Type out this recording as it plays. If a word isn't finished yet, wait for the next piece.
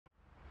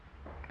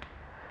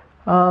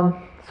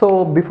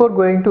So before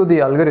going to the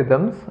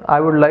algorithms, I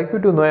would like you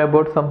to know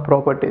about some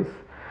properties.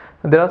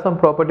 There are some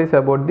properties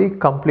about the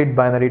complete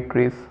binary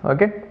trees.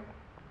 Okay.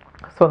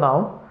 So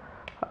now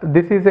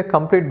this is a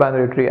complete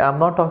binary tree. I am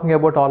not talking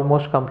about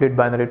almost complete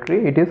binary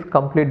tree. It is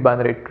complete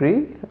binary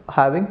tree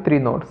having 3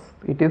 nodes.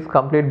 It is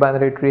complete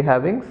binary tree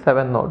having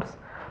 7 nodes.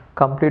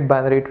 Complete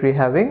binary tree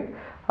having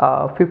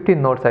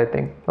 15 nodes, I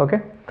think.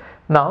 Okay.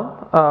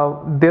 Now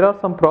there are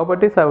some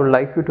properties I would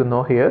like you to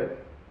know here.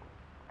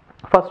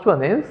 First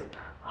one is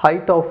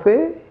height of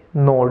a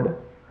node.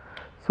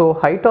 So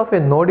height of a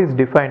node is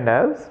defined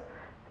as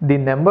the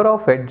number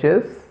of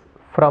edges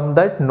from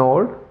that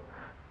node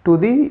to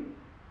the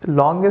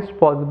longest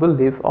possible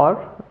leaf,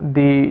 or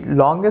the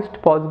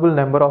longest possible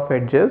number of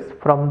edges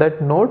from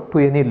that node to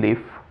any leaf,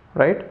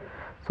 right?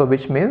 So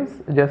which means,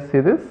 just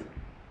see this,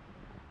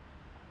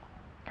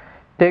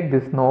 take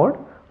this node,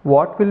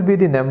 what will be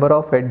the number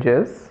of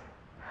edges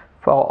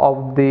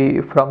from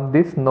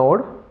this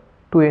node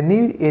to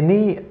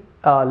any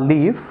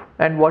leaf,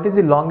 and what is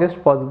the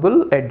longest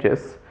possible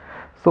edges?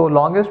 So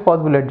longest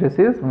possible edges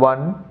is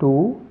 1,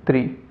 2,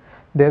 3.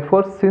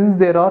 Therefore, since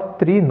there are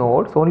 3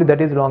 nodes, only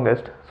that is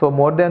longest. So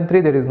more than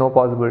 3 there is no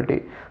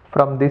possibility.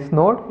 From this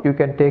node you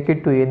can take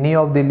it to any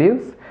of the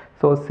leaves.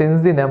 So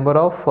since the number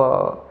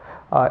of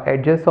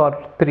edges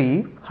are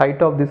 3,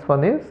 height of this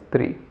one is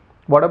 3.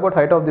 What about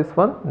height of this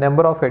one?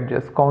 Number of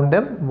edges, count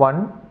them,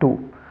 1,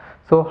 2.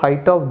 So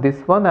height of this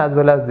one as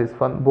well as this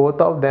one,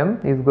 both of them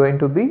is going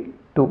to be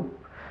 2.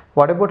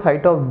 What about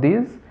height of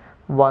these?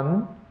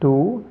 1,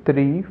 2,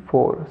 3,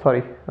 4.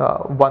 Sorry,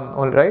 1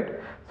 only, right?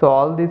 So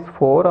all these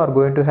 4 are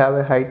going to have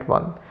a height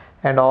 1,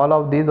 and all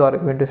of these are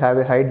going to have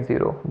a height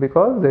 0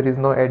 because there is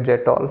no edge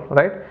at all,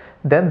 right?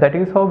 Then that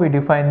is how we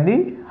define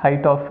the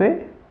height of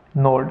a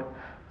node.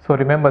 So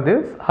remember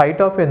this, height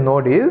of a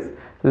node is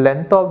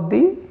length of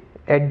the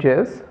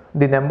edges,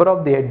 the number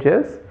of the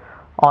edges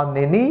on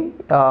any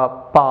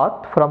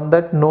path from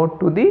that node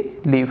to the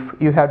leaf.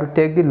 You have to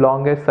take the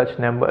longest such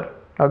number.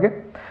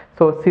 Okay,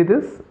 so see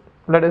this,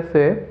 let us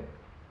say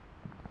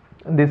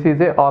this is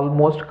a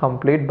almost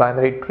complete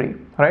binary tree,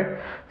 right?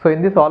 So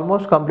in this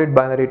almost complete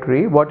binary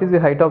tree, what is the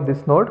height of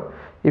this node?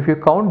 If you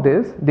count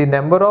this, the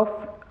number of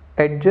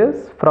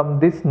edges from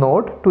this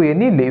node to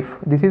any leaf,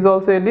 this is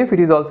also a leaf, it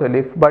is also a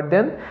leaf, but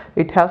then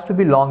it has to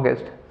be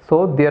longest.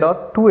 So there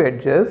are 2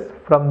 edges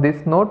from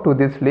this node to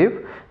this leaf,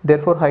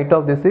 therefore height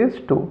of this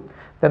is 2.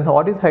 Then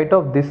what is height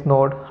of this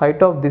node?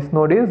 Height of this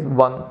node is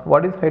 1.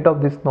 What is height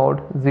of this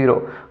node?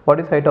 0. What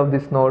is height of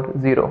this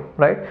node? 0,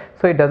 right?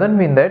 So it doesn't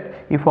mean that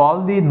if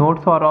all the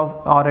nodes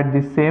are at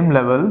the same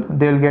level,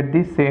 they will get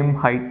the same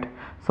height.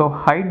 So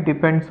height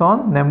depends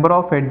on number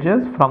of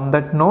edges from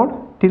that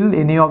node till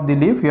any of the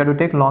leaf. You have to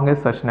take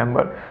longest such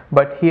number.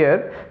 But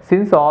here,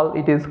 since all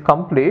it is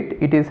complete,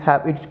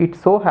 it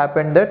so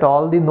happened that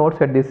all the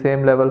nodes at the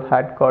same level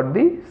had got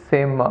the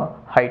same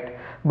height.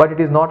 But it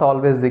is not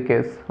always the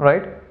case,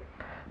 right?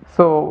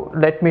 So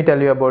let me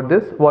tell you about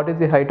this. What is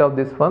the height of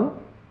this one?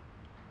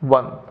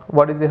 1.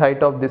 What is the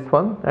height of this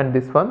one and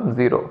this one?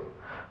 0.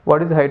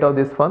 What is the height of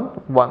this one?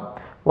 1.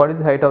 What is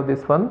the height of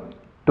this one?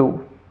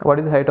 2. What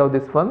is the height of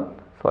this one?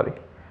 Sorry.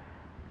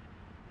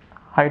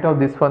 Height of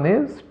this one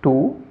is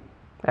 2,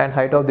 and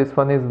height of this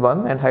one is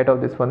 1, and height of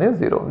this one is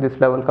 0. This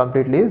level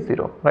completely is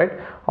 0, right?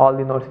 All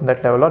the nodes in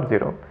that level are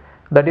 0.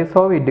 That is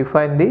how we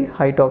define the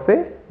height of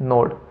a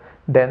node.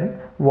 Then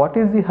what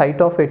is the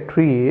height of a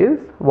tree is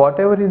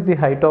whatever is the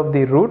height of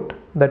the root,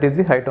 that is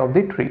the height of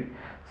the tree.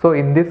 So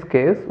in this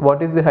case,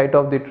 what is the height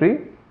of the tree?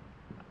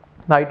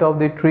 Height of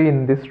the tree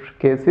in this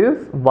case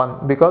is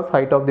 1 because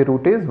height of the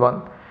root is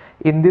 1.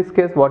 In this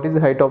case, what is the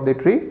height of the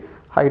tree?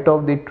 Height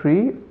of the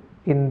tree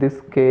in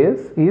this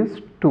case is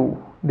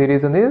 2. The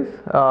reason is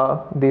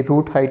the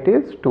root height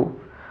is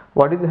 2.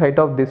 What is the height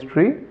of this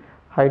tree?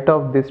 Height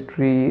of this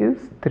tree is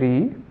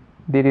 3.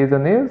 The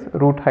reason is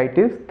root height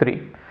is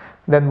 3.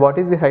 Then what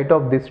is the height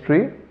of this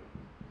tree?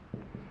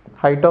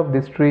 Height of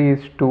this tree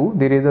is 2.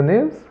 The reason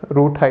is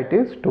root height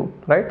is 2,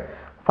 right?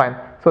 Fine.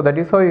 So that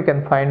is how you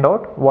can find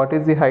out what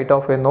is the height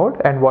of a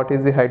node and what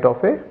is the height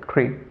of a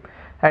tree.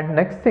 And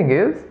next thing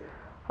is,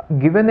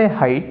 given a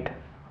height,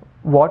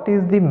 what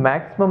is the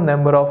maximum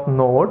number of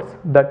nodes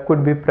that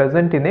could be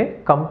present in a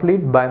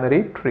complete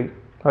binary tree?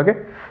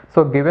 Okay.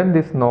 So given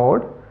this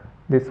node,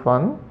 this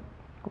one,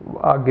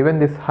 given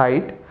this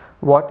height,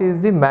 what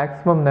is the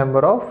maximum number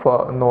of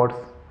nodes?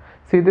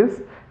 See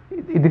this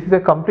is a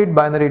complete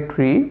binary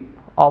tree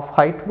of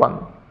height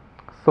 1.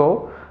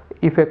 So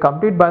if a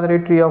complete binary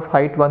tree of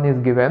height 1 is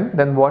given,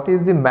 then what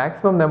is the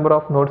maximum number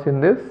of nodes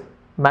in this?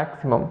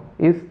 Maximum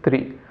is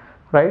 3,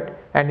 right?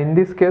 And in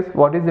this case,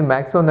 what is the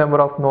maximum number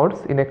of nodes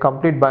in a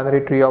complete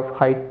binary tree of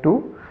height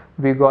 2?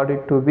 We got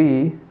it to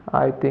be,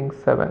 I think,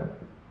 7.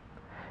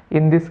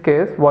 In this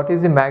case, what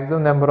is the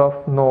maximum number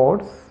of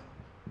nodes?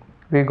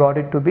 We got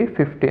it to be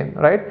 15,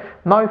 right?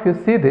 Now if you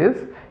see this,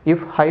 if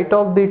height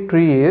of the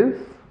tree is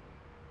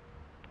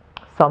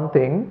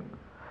something,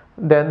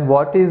 then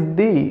what is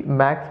the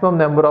maximum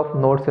number of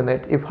nodes in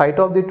it? If height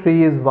of the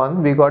tree is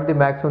 1, we got the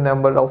maximum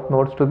number of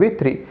nodes to be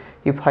 3.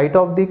 If height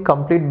of the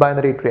complete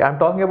binary tree, I am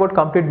talking about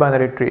complete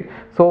binary tree,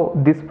 so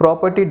this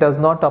property does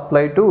not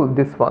apply to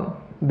this one.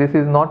 This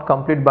is not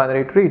complete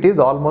binary tree, it is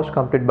almost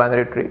complete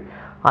binary tree.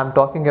 I am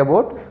talking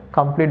about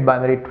complete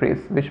binary trees,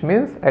 which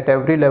means at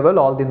every level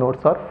all the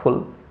nodes are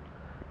full.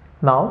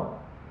 Now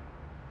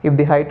if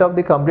the height of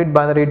the complete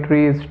binary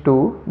tree is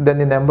 2, then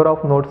the number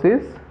of nodes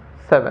is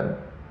 7.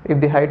 If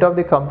the height of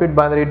the complete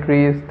binary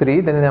tree is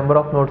 3, then the number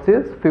of nodes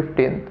is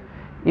 15.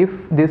 If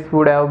this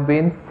would have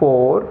been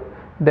 4,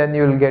 then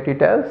you will get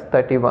it as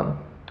 31.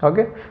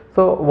 Okay,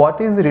 so what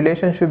is the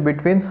relationship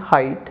between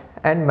height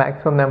and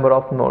maximum number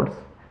of nodes?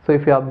 So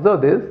if you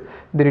observe this,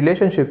 the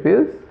relationship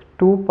is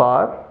 2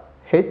 power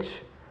h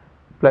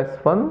plus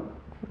 1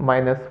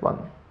 minus 1,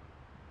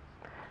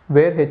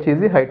 where h is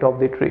the height of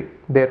the tree.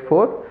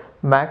 Therefore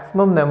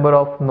maximum number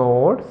of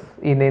nodes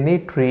in any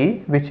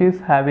tree which is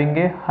having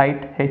a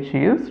height h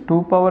is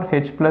 2 power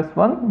h plus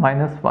 1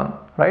 minus 1,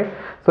 right?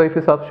 So if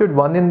you substitute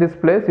 1 in this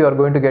place, you are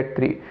going to get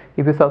 3.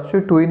 If you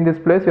substitute 2 in this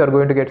place, you are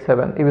going to get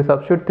 7. If you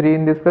substitute 3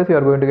 in this place, you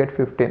are going to get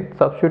 15.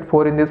 Substitute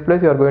 4 in this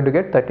place, you are going to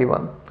get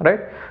 31, right?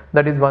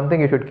 That is one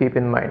thing you should keep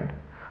in mind.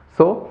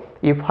 So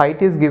if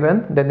height is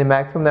given, then the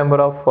maximum number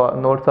of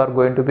nodes are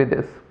going to be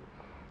this.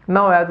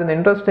 Now as an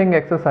interesting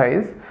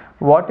exercise,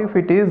 what if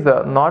it is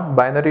not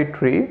binary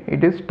tree,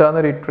 it is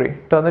ternary tree?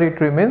 Ternary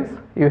tree means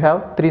you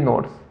have 3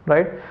 nodes,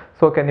 right?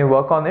 So can you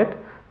work on it?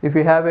 If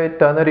you have a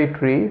ternary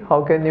tree,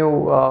 how can you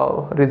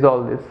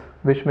resolve this?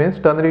 Which means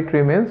ternary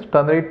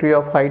tree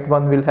of height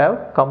 1 will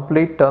have,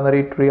 complete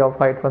ternary tree of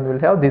height 1 will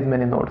have these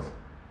many nodes,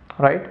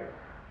 right?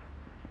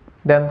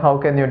 Then how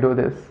can you do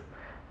this?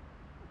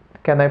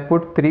 Can I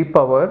put 3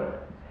 power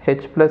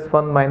h plus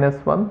 1 minus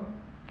 1,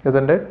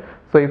 isn't it?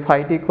 So if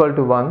height equal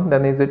to 1,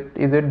 then is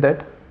it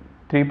that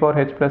 3 power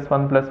h plus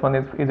 1 plus 1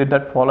 is it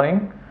that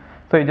following?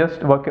 So you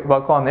just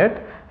work on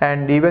it,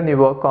 and even you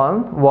work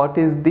on what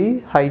is the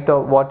height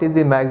of, what is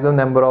the maximum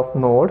number of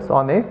nodes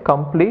on a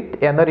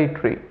complete n-ary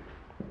tree.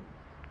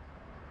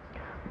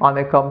 On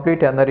a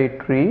complete n-ary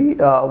tree,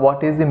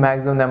 what is the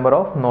maximum number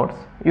of nodes?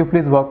 You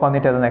please work on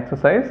it as an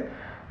exercise.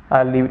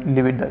 I'll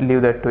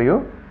leave that to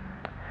you.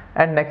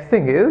 And next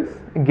thing is,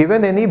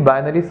 given any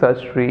binary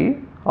search tree,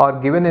 or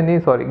given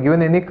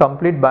any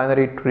complete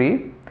binary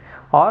tree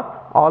or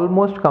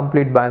almost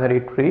complete binary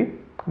tree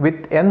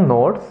with n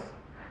nodes,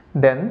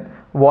 then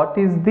what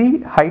is the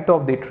height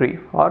of the tree,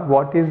 or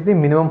what is the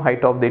minimum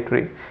height of the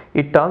tree?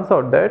 It turns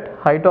out that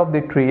height of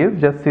the tree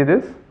is, just see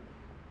this,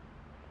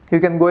 you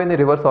can go in the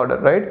reverse order,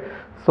 right?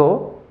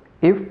 So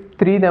if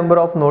 3 number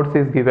of nodes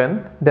is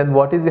given, then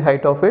what is the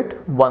height of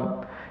it?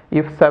 1.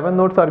 If 7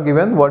 nodes are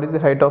given, what is the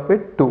height of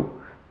it? 2.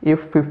 If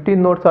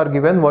 15 nodes are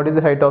given, what is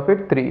the height of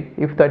it? 3.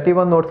 If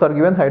 31 nodes are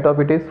given, height of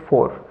it is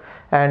 4.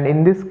 And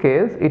in this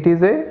case, it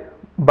is a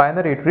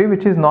binary tree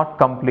which is not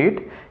complete.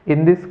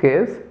 In this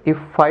case, if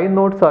 5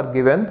 nodes are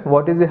given,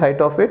 what is the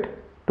height of it?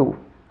 2,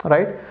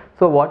 right?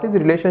 So what is the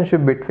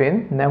relationship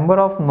between number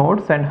of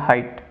nodes and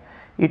height?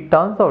 It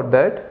turns out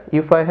that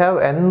if I have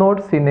n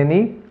nodes in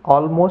any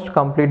almost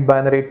complete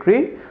binary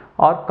tree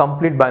or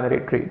complete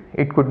binary tree,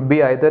 it could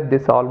be either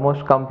this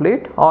almost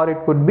complete or it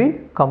could be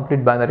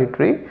complete binary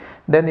tree,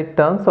 then it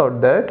turns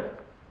out that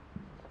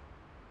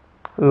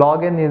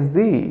log n is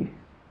the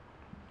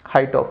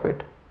height of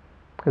it,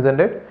 isn't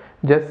it?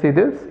 Just see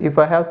this, if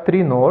I have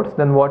 3 nodes,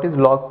 then what is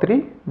log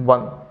 3?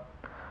 1.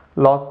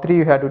 Log 3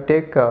 you have to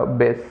take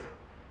base,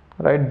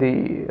 right,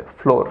 the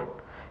floor.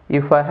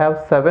 If I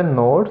have 7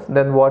 nodes,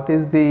 then what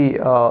is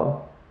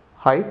the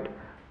height?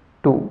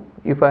 2.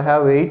 If I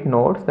have 8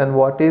 nodes, then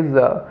what is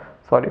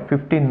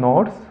 15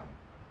 nodes,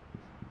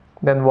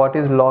 then what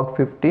is log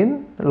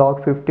 15?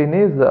 Log 15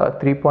 is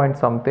 3 point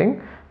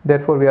something,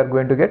 therefore we are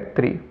going to get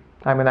 3.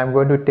 I mean, I'm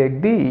going to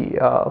take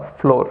the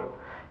floor.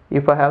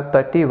 If I have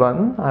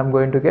 31, I'm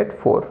going to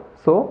get 4.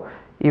 So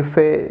if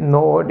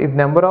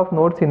number of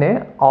nodes in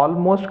a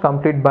almost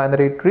complete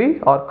binary tree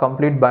or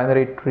complete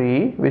binary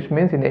tree, which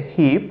means in a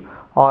heap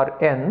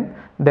or n,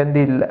 then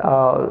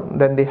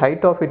the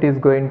height of it is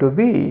going to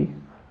be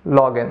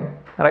log n,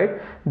 right?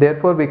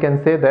 Therefore we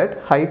can say that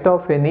height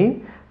of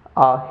any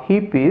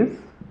heap is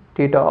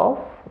theta of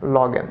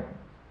log n.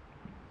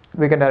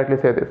 We can directly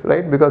say this,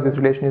 right, because this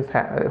relation is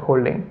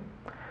holding.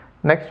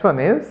 Next one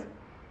is,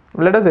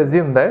 let us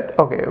assume that,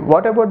 okay,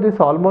 what about this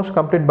almost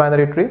complete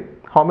binary tree?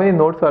 How many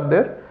nodes are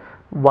there?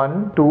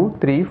 1, 2,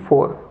 3,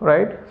 4,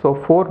 right? So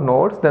 4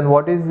 nodes, then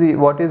what is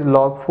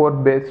log 4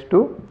 base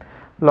 2?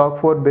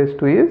 Log 4 base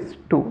 2 is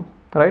 2,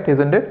 right,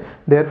 isn't it?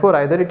 Therefore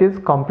either it is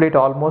complete,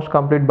 almost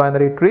complete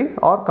binary tree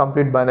or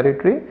complete binary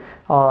tree.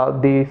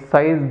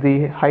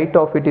 The height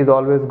of it is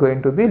always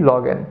going to be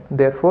log n.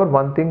 Therefore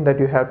one thing that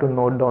you have to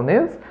note down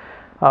is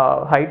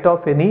height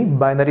of any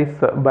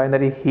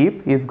binary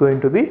heap is going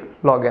to be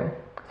log n.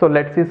 So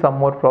let's see some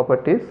more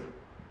properties.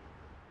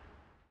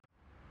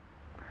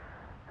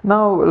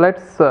 Now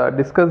let's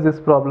discuss this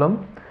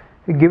problem.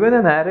 Given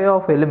an array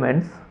of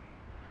elements,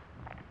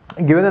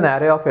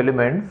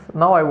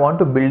 now I want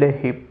to build a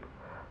heap.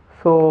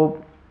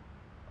 So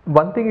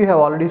one thing you have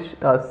already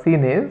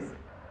seen is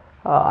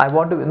I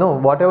want to know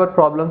whatever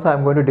problems I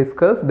am going to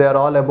discuss, they are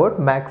all about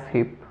max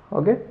heap.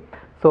 Okay,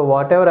 so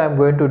whatever I am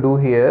going to do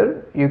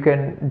here, you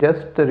can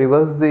just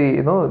reverse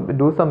the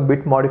do some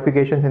bit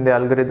modifications in the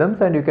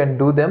algorithms, and you can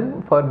do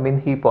them for min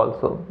heap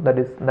also. That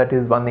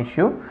is one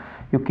issue.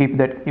 You keep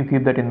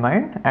that in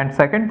mind. And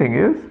second thing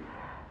is,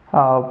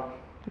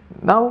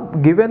 now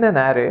given an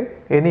array,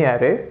 any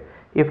array,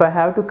 if I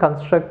have to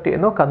construct,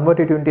 convert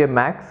it into a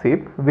max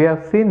heap, we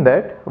have seen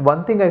that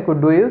one thing I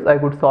could do is I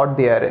could sort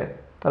the array,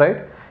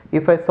 right?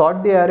 If I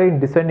sort the array in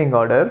descending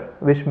order,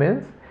 which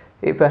means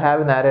if I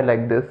have an array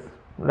like this,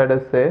 let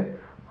us say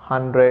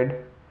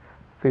 100,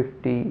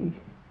 50,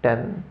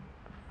 10,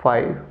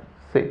 5,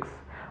 6,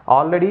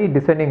 already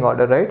descending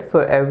order, right? So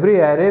every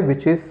array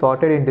which is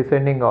sorted in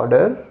descending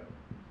order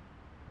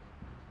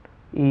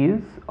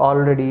is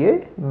already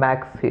a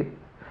max heap.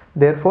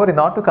 Therefore, in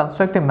order to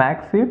construct a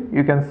max heap,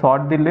 you can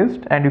sort the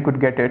list and you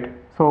could get it.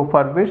 So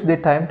for which the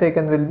time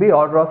taken will be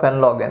order of n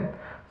log n.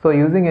 So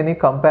using any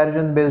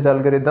comparison based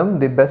algorithm,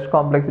 the best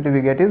complexity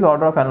we get is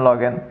order of n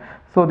log n.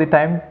 So the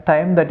time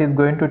that is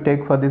going to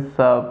take for this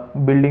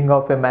building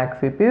of a max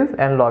heap is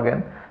n log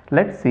n.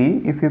 Let's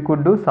see if you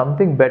could do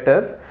something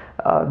better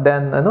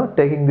than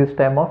taking this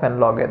time of n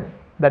log n.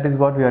 That is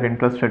what we are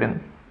interested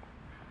in.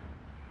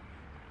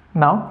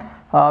 Now,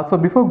 so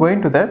before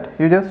going to that,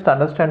 you just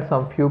understand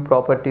some few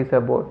properties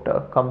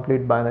about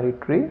complete binary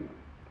tree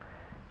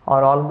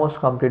or almost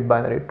complete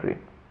binary tree.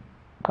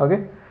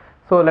 Okay,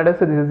 so let us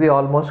say this is the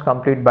almost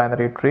complete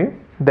binary tree.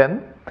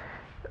 Then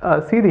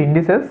see the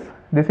indices.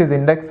 This is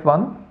index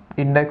 1,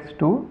 index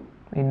 2,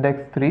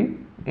 index 3,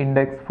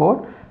 index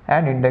 4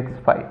 and index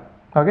 5.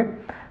 Okay,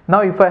 now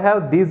if I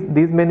have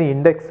these many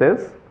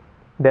indexes,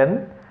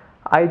 then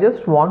I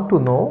just want to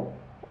know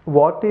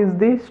what is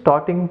the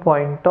starting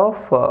point of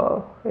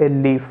a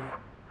leaf.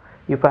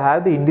 If I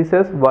have the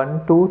indices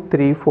 1, 2,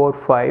 3, 4,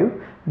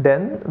 5,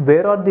 then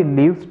where are the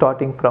leaves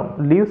starting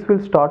from? Leaves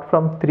will start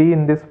from 3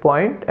 in this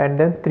point, and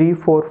then 3,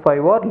 4,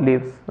 5 are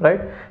leaves,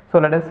 right? So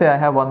let us say I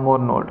have one more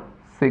node,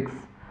 6.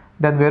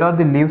 Then where are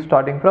the leaves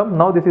starting from?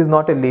 Now this is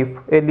not a leaf.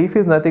 A leaf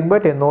is nothing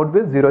but a node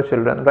with 0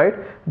 children, right?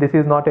 This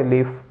is not a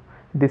leaf.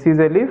 This is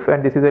a leaf,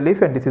 and this is a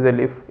leaf, and this is a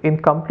leaf. In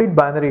complete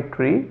binary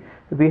tree,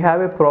 we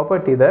have a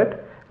property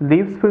that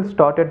leaves will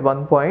start at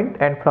one point,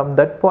 and from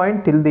that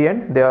point till the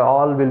end they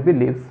all will be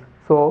leaves.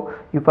 So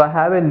if I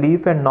have a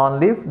leaf and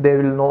non-leaf, they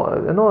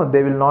will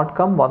they will not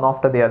come one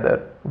after the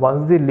other.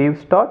 Once the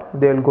leaves start,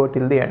 they will go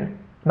till the end.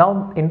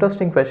 Now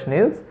interesting question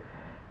is,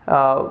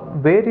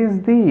 where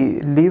is the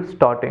leaf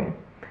starting?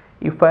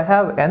 If I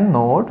have n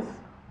nodes,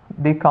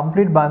 the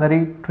complete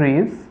binary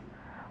trees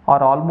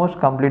or almost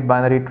complete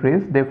binary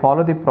trees, they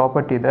follow the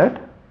property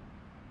that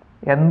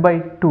n by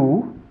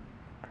 2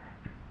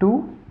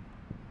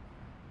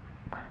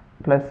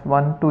 plus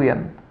 1 to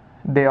n,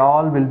 they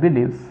all will be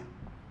leaves.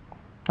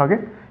 Okay,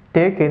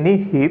 take any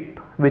heap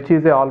which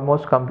is a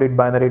almost complete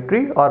binary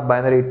tree or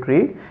binary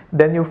tree,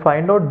 then you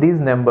find out these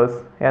numbers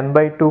n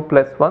by 2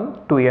 plus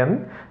 1 to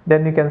n,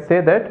 then you can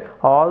say that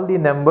all the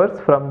numbers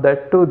from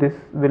that to this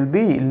will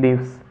be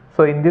leaves.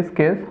 So in this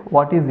case,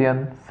 what is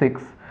n?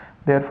 6.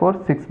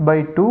 Therefore 6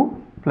 by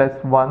 2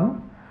 plus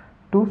 1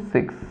 to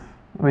 6,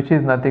 which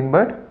is nothing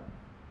but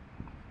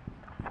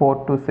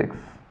 4 to 6,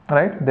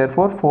 right?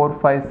 Therefore 4,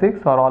 5,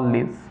 6 are all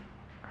leaves.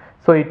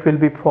 So it will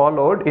be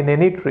followed in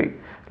any tree.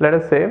 Let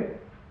us say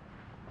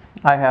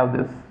I have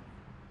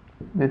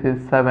this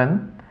is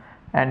 7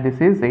 and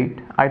this is 8.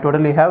 I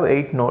totally have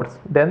 8 nodes.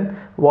 Then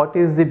what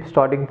is the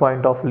starting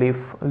point of leaf?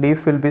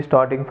 Leaf will be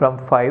starting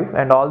from 5,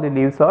 and all the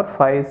leaves are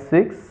 5,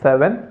 6,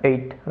 7,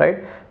 8, right?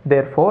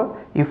 Therefore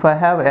if I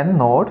have n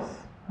nodes,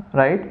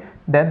 right,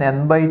 then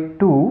n by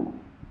 2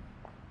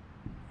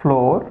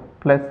 floor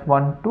plus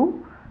 1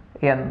 to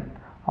n,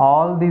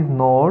 all these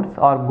nodes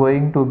are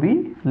going to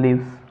be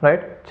leaves,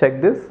 right?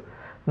 Check this.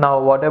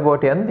 Now what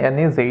about n? N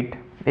is 8.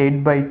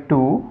 8 by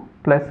 2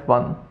 plus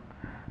 1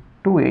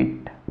 to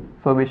 8.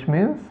 So which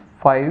means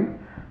 5,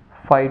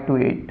 5 to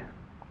 8.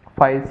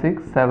 5,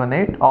 6, 7,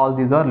 8, all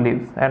these are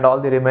leaves, and all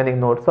the remaining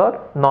nodes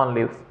are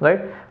non-leaves,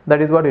 right?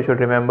 That is what you should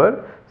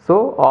remember.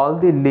 So all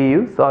the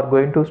leaves are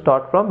going to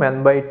start from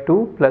n by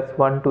 2 plus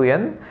 1 to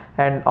n,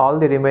 and all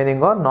the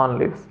remaining are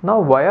non-leaves.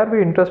 Now why are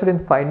we interested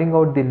in finding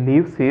out the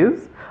leaves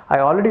is, I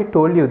already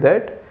told you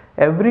that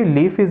every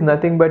leaf is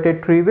nothing but a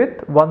tree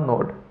with one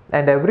node,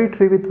 and every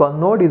tree with one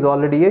node is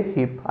already a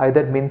heap,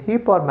 either min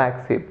heap or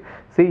max heap.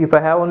 See, if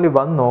I have only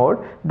one node,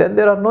 then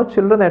there are no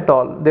children at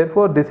all.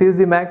 Therefore this is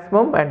the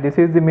maximum and this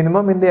is the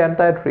minimum in the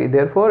entire tree.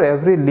 Therefore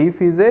every leaf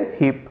is a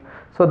heap.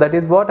 So that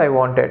is what I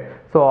wanted.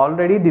 So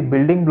already the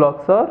building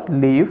blocks are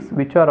leaves,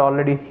 which are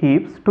already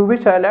heaps, to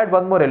which I will add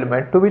one more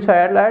element,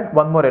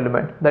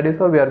 That is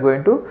how we are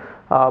going to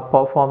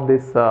perform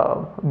this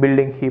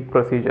building heap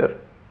procedure.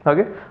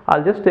 Okay,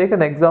 I'll just take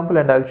an example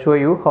and I'll show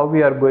you how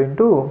we are going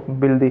to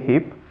build the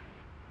heap.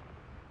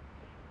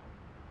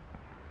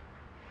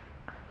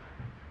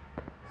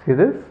 See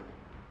this?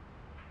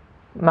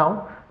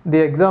 Now the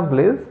example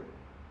is,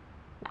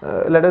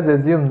 let us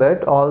assume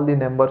that all the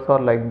numbers are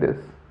like this.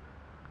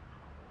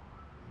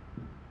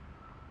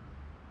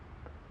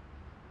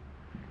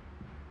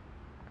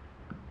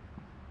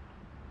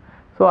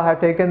 So I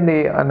have taken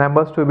the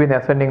numbers to be in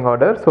ascending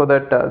order, so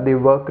that the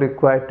work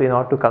required in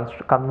order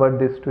to convert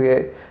this to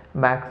a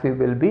max heap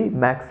will be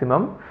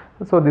maximum.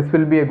 So this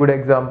will be a good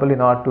example in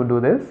order to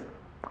do this.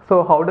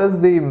 So how does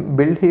the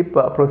build heap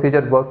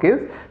procedure work is,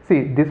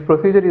 see, this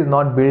procedure is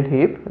not build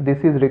heap, this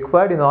is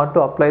required in order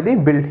to apply the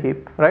build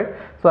heap, right?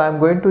 So I am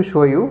going to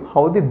show you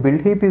how the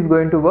build heap is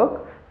going to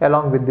work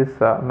along with this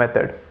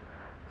method.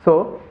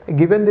 So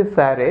given this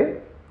array,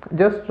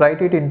 just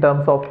write it in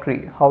terms of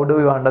tree. How do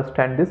you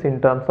understand this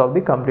in terms of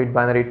the complete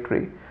binary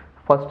tree?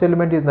 First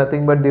element is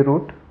nothing but the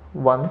root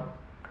 1,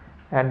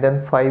 and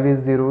then 5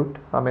 is the root,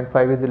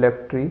 5 is the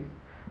left tree,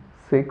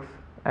 6,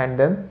 and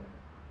then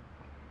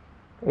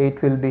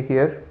 8 will be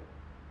here,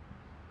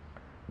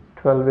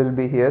 12 will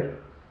be here,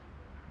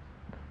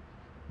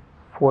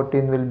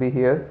 14 will be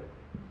here,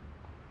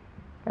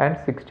 and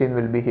 16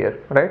 will be here,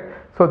 right?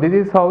 So this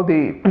is how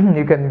the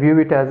you can view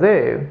it as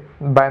a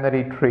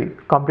binary tree,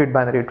 complete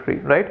binary tree,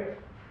 right?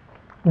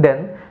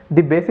 Then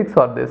the basics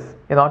are this.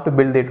 In order to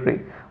build the tree,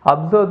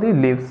 observe the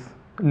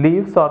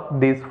leaves are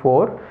these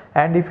 4,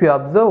 and if you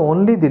observe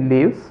only the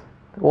leaves,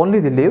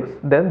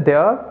 then they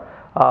are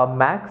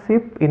max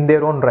heap in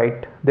their own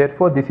right.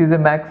 Therefore this is a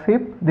max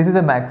heap, this is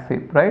a max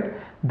heap, right?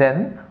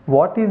 Then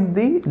what is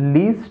the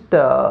least,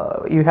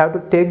 you have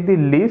to take the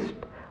least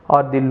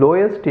or the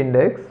lowest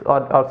index, or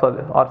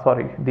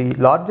the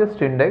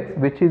largest index,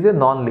 which is a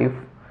non-leaf.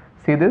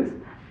 See this,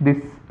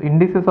 these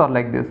indices are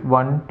like this: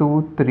 1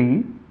 2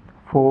 3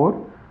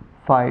 4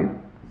 5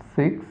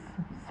 6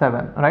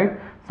 7, right?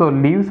 So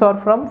leaves are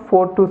from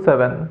 4 to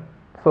 7.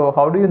 So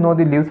how do you know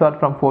the leaves are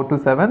from 4 to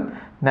 7?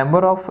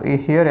 Number of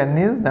here n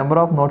is number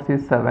of nodes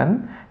is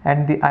 7,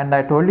 and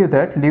I told you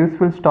that leaves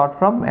will start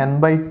from n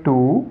by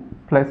 2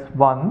 plus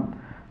 1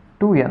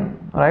 to n,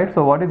 right?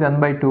 So what is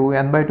n by 2?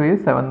 N by 2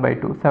 is 7 by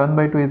 2. 7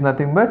 by 2 is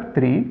nothing but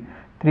 3.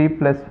 3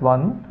 plus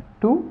 1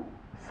 to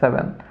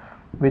 7,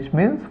 which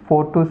means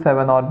 4 to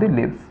 7 are the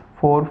leaves.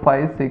 4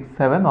 5 6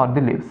 7 are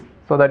the leaves.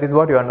 So that is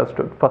what you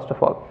understood first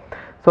of all.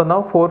 So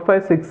now 4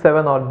 5 6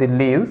 7 are the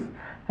leaves,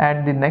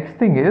 and the next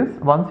thing is,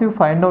 once you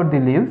find out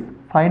the leaves,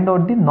 find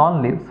out the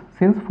non-leaves.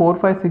 Since 4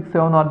 5 6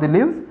 7 are the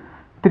leaves,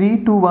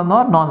 3 2 1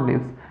 are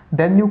non-leaves.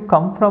 Then you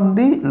come from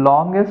the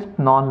longest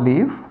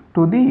non-leaf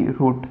to the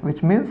root,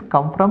 which means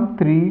come from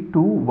 3 to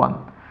 1.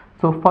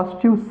 So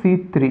first you see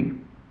 3,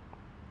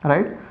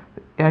 right,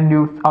 and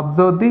you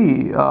observe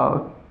the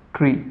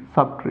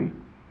subtree.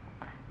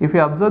 If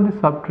you observe the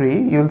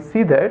subtree, you will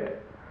see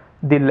that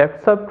the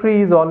left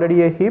subtree is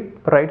already a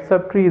heap, right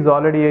subtree is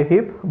already a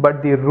heap,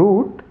 but the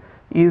root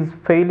is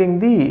failing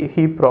the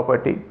heap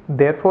property.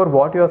 Therefore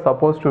what you are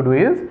supposed to do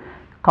is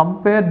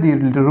compare the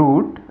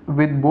root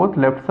with both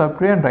left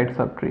subtree and right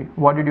subtree.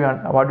 What did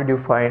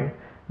you find?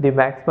 The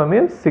maximum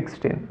is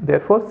 16.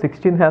 Therefore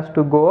 16 has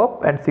to go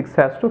up and 6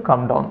 has to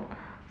come down.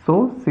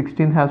 So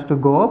 16 has to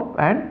go up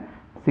and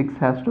 6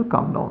 has to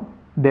come down.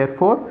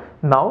 Therefore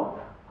now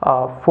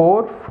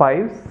 4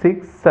 5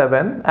 6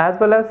 7 as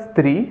well as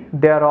 3,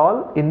 they are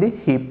all in the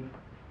heap.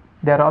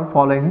 They are all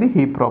following the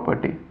heap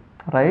property,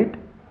 right?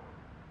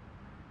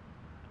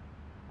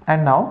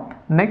 And now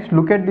next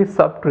look at the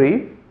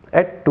subtree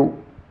at 2.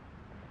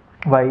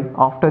 Why?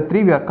 After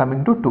 3 we are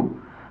coming to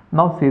 2.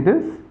 Now see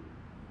this,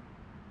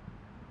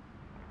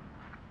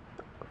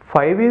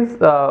 5 is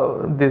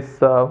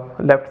this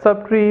left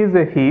subtree is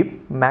a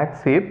heap,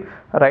 max heap,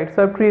 right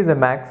subtree is a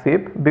max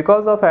heap.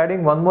 Because of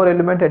adding one more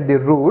element at the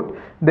root,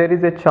 there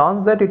is a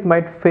chance that it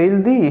might fail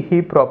the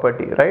heap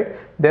property, right?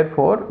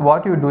 Therefore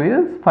what you do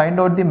is find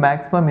out the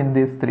maximum in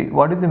these 3.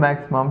 What is the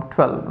maximum?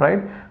 12,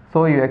 right?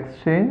 So you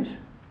exchange,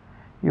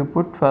 you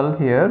put 12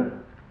 here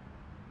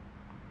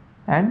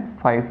and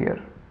 5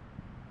 here,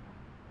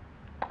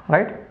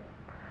 right?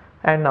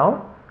 And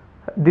now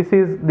this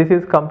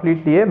is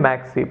completely a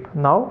max heap.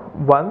 Now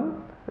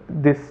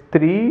this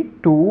 3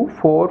 2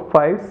 4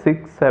 5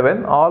 6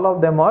 7, all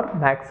of them are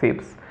max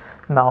heaps.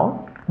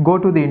 Now go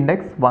to the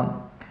index 1.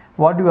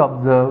 What do you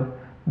observe?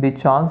 The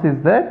chance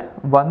is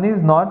that 1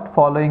 is not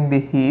following the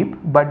heap,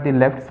 but the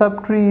left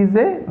subtree is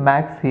a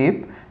max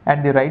heap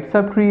and the right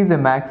subtree is a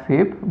max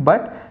heap,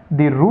 but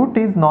the root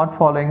is not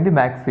following the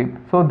max heap.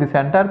 So this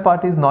entire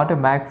part is not a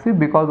max heap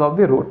because of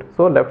the root.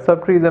 So left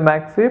subtree is a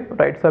max heap,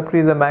 right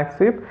subtree is a max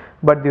heap,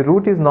 but the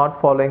root is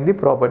not following the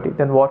property.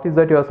 Then what is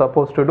that you are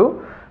supposed to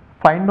do?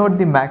 Find out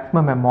the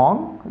maximum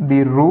among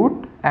the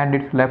root and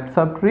its left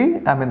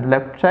subtree,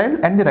 left child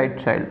and the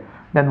right child.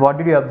 Then what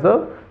did you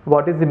observe?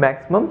 What is the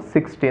maximum?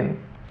 16.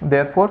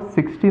 Therefore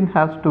 16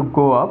 has to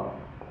go up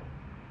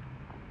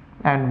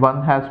and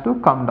 1 has to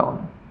come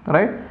down,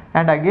 right?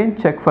 And again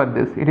check for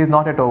this, it is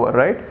not yet over,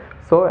 right?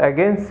 So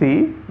again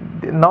see,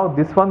 now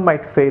this one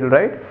might fail,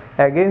 right?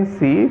 Again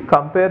see,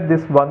 compare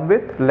this one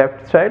with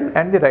left child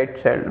and the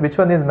right child. Which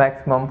one is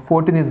maximum?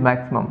 14 is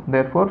maximum.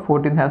 Therefore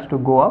 14 has to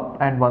go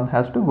up and 1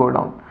 has to go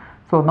down.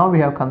 So now we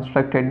have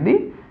constructed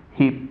the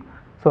heap.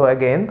 So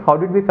again, how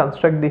did we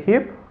construct the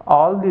heap?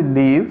 all the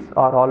leaves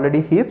are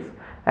already heaps,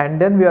 and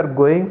then we are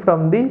going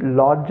from the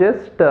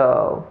largest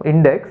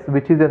index,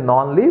 which is a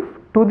non-leaf,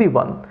 to the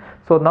one.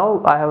 So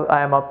now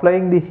I am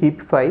applying the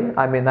heapify.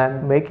 I mean, I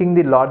am making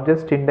the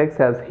largest index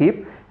as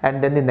heap,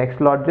 and then the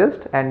next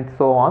largest, and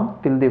so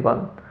on till the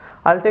one.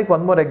 I'll take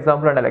one more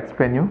example and I'll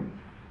explain you.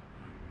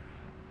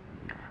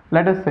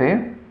 Let us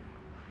say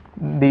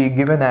the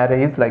given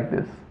array is like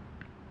this.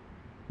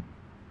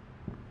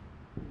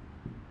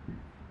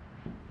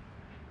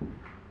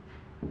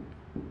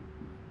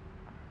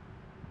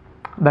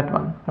 That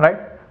one, right?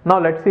 Now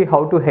let's see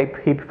how to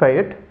heapify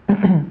it.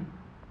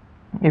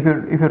 If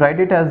you write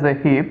it as a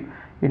heap,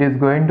 it is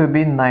going to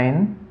be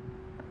 9,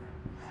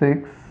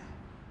 6,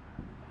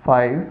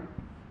 5,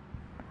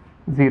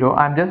 0.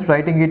 I'm just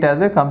writing it as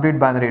a complete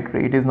binary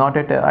tree. It is not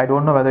a, I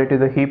don't know whether it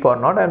is a heap or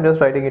not. I'm just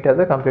writing it as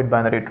a complete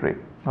binary tree.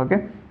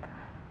 Okay,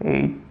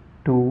 8,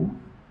 2,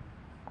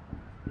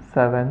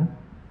 7,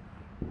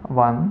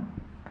 1,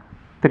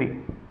 3.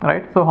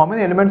 Right? So how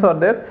many elements are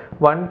there?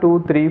 1,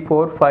 2, 3,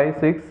 4, 5,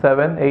 6,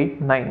 7,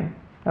 8, 9.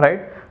 Right?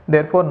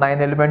 Therefore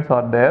 9 elements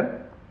are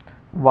there.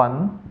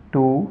 1,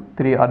 2,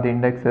 3 are the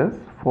indexes.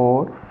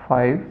 4,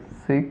 5,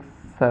 6,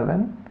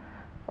 7,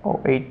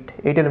 8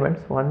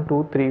 elements. 1,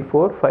 2, 3,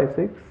 4, 5,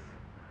 6.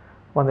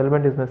 One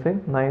element is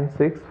missing. 9,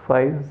 6,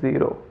 5,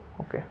 0.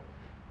 Okay.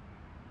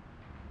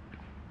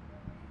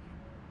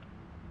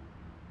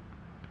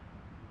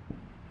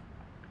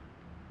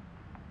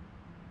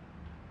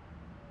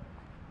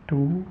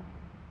 Two,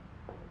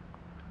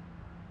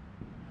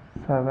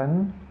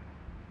 7.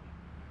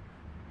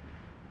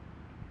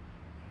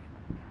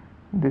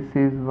 This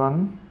is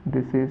 1.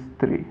 This is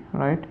 3.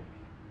 Right?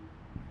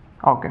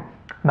 Okay.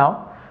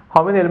 Now,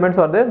 how many elements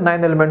are there?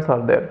 9 elements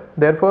are there.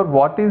 Therefore,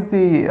 what is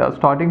the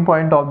starting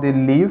point of the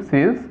leaves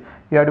is,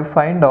 you have to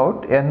find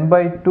out n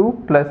by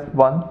 2 plus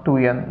 1 to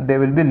n. They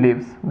will be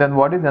leaves. Then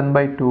what is n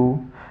by 2?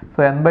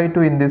 So n by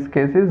 2 in this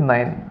case is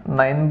 9.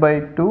 9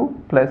 by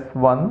 2 plus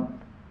 1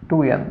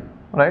 to n.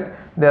 Right?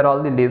 They are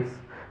all the leaves.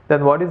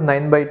 Then what is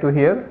 9 by 2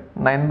 here?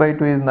 9 by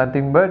 2 is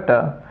nothing but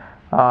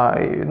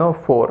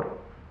 4.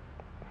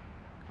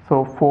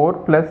 So 4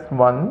 plus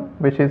 1,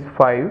 which is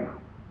 5.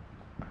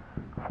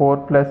 4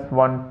 plus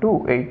 1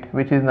 to 8,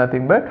 which is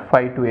nothing but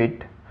 5 to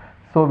 8.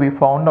 So we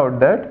found out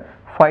that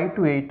 5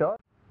 to 8 are,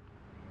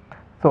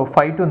 so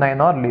 5 to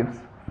 9 are leaves.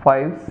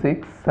 5,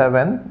 6,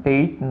 7,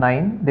 8,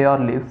 9, they are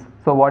leaves.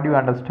 So what do you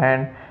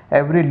understand?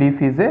 Every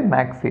leaf is a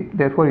max heap.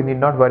 Therefore you need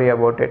not worry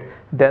about it.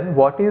 Then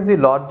what is the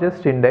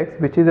largest index,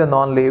 which is a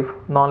non-leaf?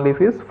 Non-leaf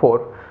is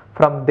 4.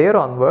 From there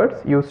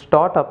onwards you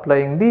start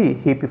applying the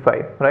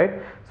heapify,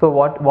 right? So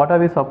what are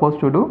we supposed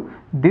to do?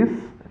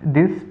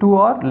 These two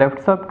are left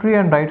subtree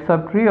and right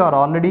subtree are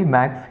already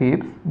max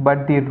heaps,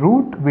 but the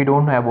root we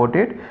don't know about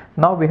it.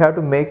 Now we have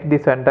to make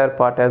this entire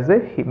part as a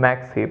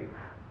max heap.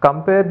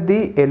 Compare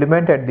the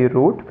element at the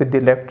root with the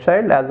left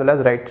child as well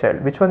as right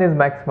child. Which one is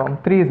maximum?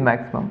 3 is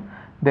maximum.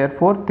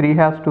 Therefore 3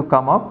 has to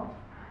come up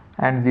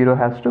and 0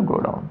 has to go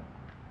down.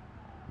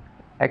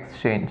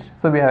 Exchange.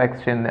 So we have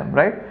exchanged them,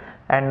 right?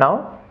 And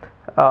now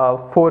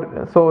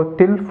 4, so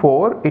till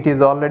 4 it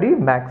is already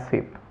max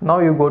heap. Now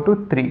you go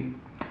to 3.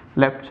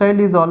 Left child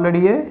is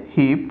already a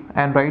heap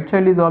and right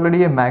child is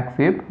already a max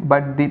heap,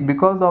 but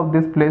because of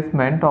this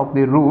placement of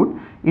the root,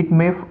 it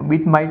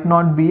might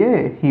not be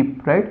a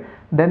heap, right?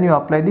 Then you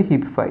apply the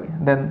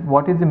heapify. Then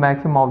what is the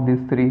maximum of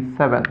these 3?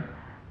 7.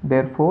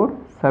 Therefore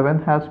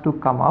 7 has to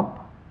come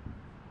up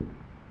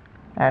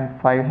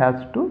and 5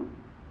 has to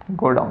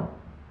go down,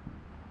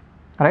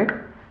 right?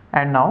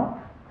 And now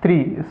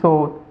 3,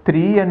 so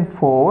 3 and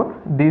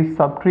 4, these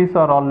subtrees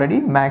are already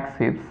max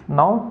heaps.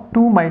 Now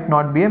 2 might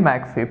not be a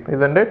max heap,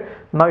 isn't it?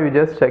 Now you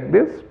just check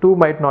this, 2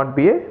 might not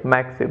be a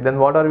max heap. Then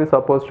what are we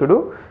supposed to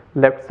do?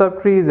 Left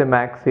subtree is a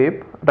max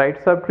heap,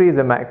 right subtree is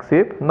a max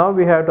heap. Now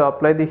we have to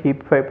apply the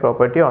heapify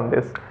property on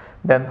this.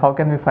 Then how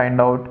can we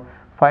find out?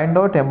 Find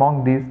out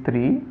among these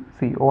 3,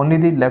 see, only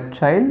the left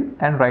child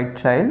and right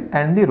child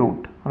and the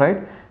root, right?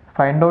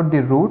 Find out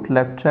the root,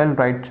 left child,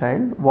 right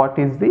child. What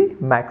is the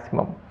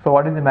maximum? So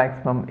what is the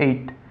maximum?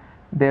 8.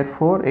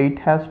 Therefore 8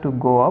 has to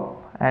go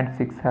up and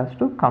 6 has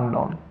to come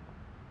down,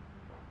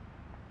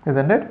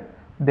 isn't it?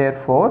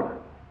 Therefore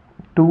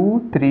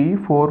 2, 3,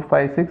 4,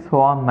 5, 6,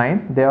 so on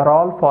 9, they are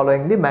all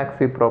following the max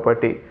heap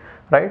property,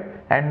 right?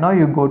 And now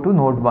you go to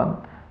node 1.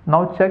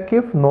 Now check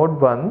if node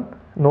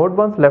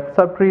 1's left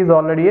subtree is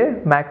already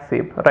a max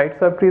heap, right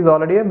subtree is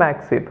already a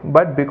max heap,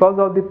 but because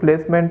of the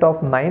placement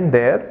of 9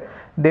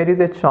 there is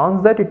a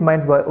chance that it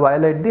might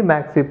violate the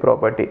max heap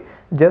property.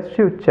 Just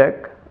you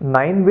check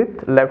 9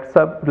 with left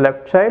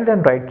child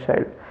and right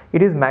child,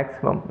 it is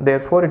maximum,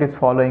 therefore it is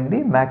following the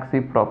max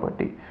heap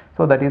property.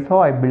 So that is how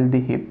I build the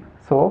heap.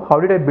 So how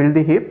did I build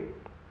the heap?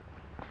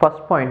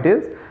 First point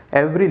is,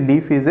 every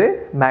leaf is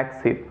a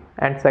max heap,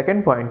 and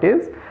second point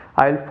is,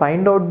 I'll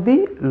find out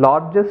the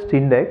largest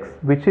index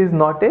which is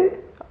not a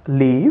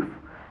leaf,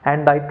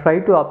 and I try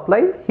to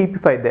apply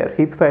heapify there.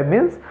 Heapify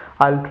means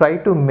I'll try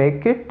to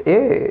make it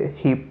a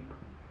heap.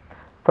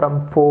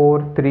 from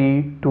 4,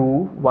 3, 2,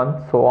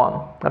 1, so on,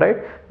 right?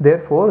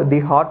 Therefore, the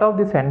heart of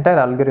this entire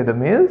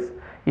algorithm is,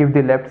 if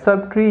the left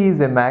subtree is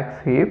a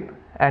max heap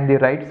and the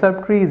right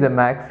subtree is a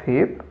max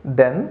heap,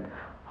 then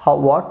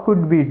what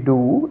could we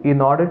do in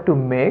order to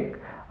make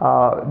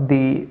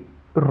the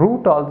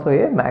root also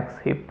a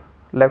max heap?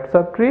 Left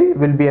subtree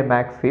will be a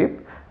max heap,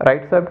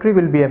 right subtree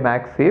will be a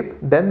max heap,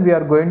 then we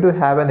are going to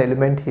have an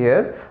element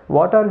here.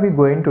 What are we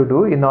going to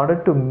do in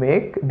order to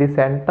make this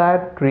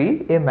entire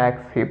tree a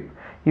max heap?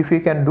 If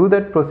we can do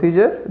that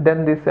procedure,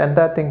 then this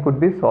entire thing could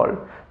be solved.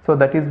 So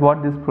that is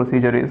what this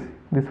procedure is.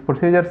 This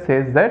procedure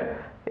says that,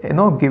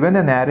 given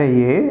an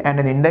array A and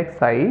an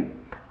index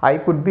I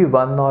could be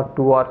 1 or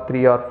 2 or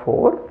 3 or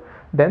 4,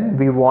 then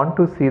we want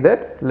to see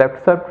that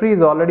left subtree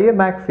is already a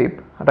max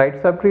heap,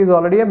 right subtree is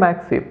already a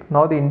max heap.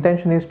 Now the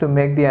intention is to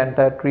make the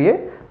entire tree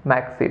a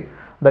max heap.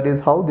 That is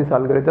how this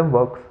algorithm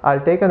works.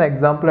 I'll take an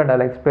example and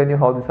I'll explain you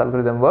how this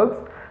algorithm works,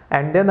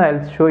 and then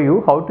I'll show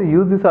you how to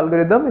use this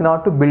algorithm in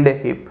order to build a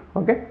heap.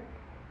 Okay,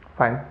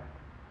 fine.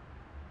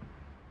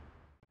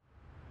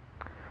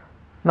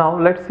 Now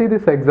let's see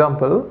this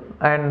example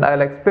and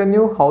I'll explain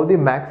you how the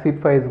max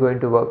heapify is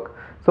going to work.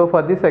 So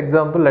for this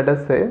example, let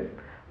us say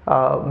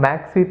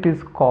max heap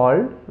is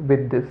called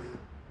with this,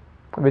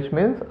 which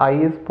means I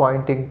is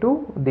pointing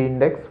to the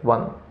index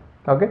 1.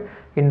 Okay,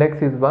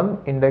 index is 1,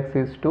 index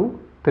is 2,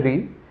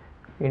 3,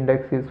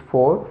 index is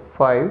 4,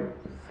 5,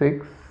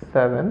 6,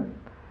 7,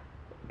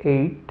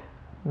 8,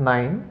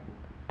 9,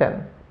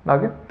 10.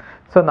 Okay,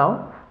 so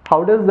now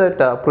how does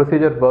that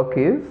procedure work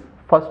is,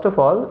 first of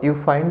all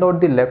you find out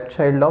the left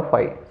child of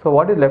I. So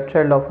what is left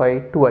child of I?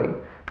 2i.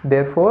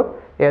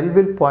 Therefore L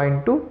will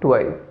point to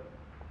 2i.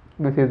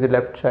 This is the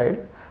left child.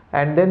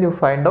 And then you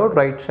find out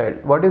right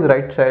child. What is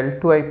right child?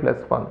 2i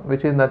plus 1,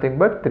 which is nothing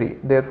but 3.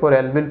 Therefore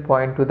L will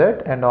point to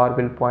that and R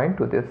will point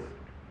to this.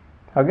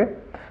 Okay,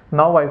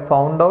 now I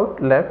found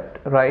out left,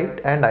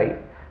 right and I.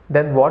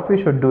 Then what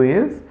we should do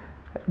is,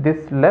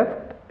 this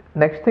left,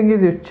 next thing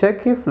is you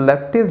check if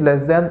left is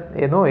less than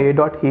a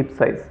dot heap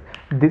size.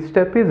 This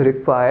step is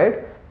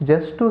required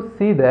just to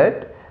see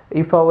that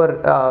if our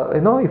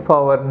if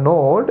our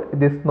node,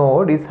 this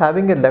node is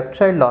having a left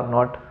child or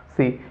not.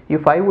 See,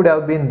 if I would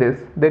have been this,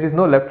 there is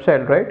no left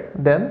child, right?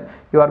 Then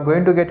you are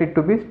going to get it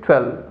to be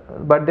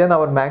 12, but then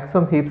our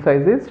maximum heap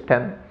size is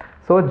 10.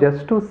 So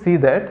just to see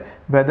that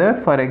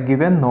whether for a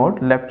given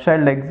node left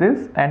child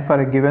exists and for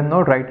a given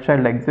node right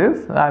child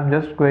exists, I am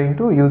just going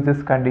to use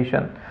this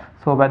condition.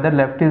 So whether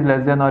left is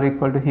less than or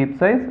equal to heap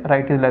size,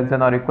 right is less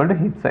than or equal to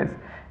heap size.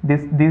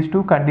 These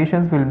two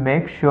conditions will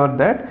make sure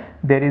that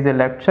there is a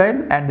left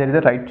child and there is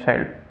a right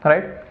child,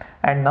 right?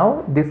 And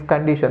now this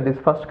condition, this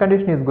first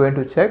condition is going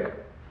to check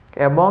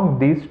among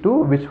these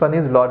two which one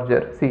is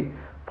larger. See,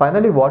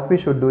 finally what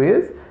we should do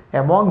is,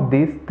 among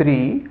these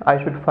three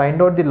I should find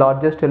out the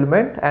largest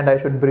element and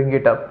I should bring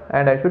it up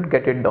and I should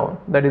get it down.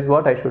 That is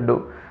what I should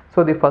do.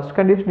 So the first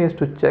condition is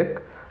to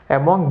check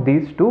among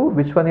these two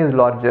which one is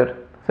larger.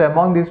 So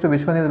among these two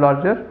which one is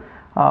larger?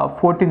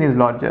 14 is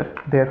larger.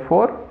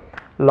 Therefore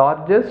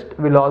largest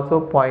will also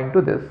point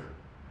to this.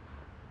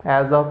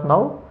 As of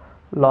now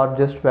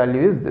largest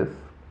value is this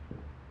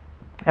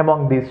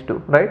among these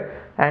two, right?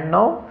 And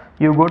now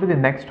you go to the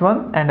next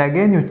one and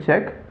again you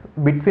check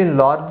between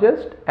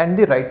largest and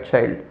the right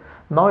child.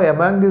 Now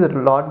among the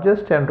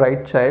largest and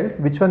right child,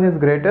 which one is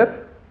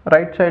greater?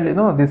 Right child,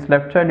 this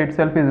left child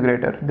itself is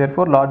greater.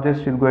 Therefore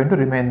largest is going to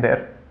remain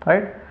there,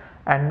 right?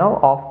 And now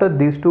after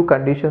these two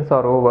conditions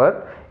are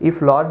over, if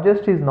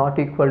largest is not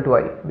equal to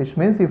I, which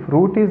means if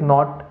root is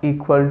not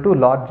equal to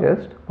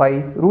largest,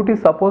 root is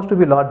supposed to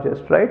be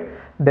largest, right?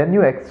 Then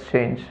you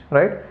exchange,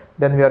 right?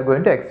 Then we are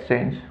going to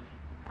exchange,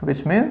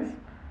 which means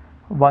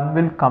 1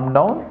 will come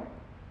down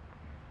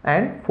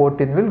and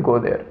 14 will go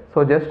there.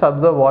 So just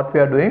observe what we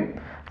are doing.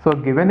 So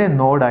given a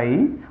node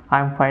I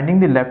am finding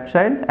the left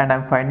child and I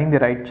am finding the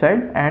right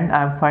child and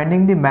I am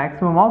finding the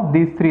maximum of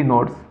these three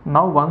nodes.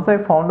 Now once I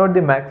found out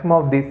the maximum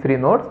of these three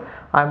nodes,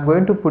 I am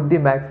going to put the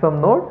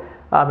maximum node,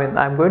 I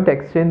am going to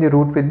exchange the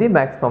root with the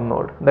maximum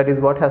node. That is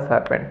what has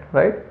happened,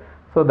 right?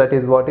 So that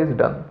is what is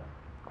done.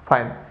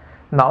 Fine.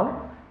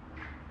 Now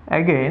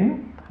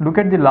again look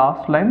at the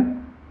last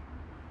line.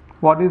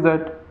 What is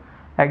that?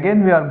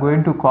 Again we are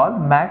going to call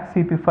max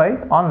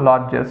heapify on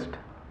largest.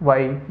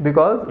 Why?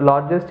 Because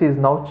largest is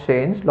now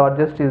changed.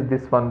 Largest is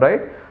this one, right?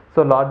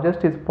 So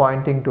largest is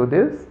pointing to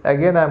this.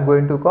 Again I am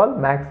going to call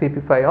max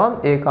heapify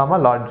on a comma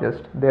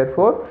largest.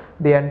 Therefore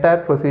the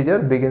entire procedure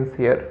begins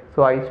here.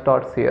 So I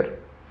starts here,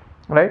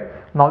 right?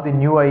 Now the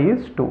new I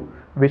is 2,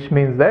 which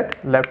means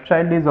that left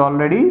child is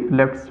already,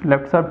 left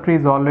subtree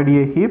is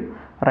already a heap,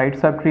 right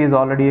subtree is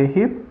already a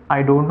heap.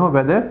 I don't know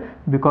whether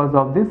because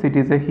of this it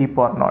is a heap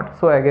or not.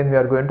 So again we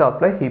are going to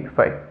apply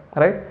heapify,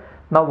 right?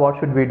 Now what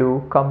should we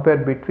do? Compare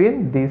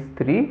between these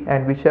three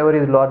and whichever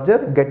is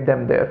larger, get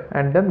them there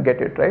and then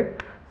get it, right?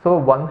 So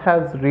one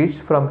has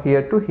reached from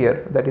here to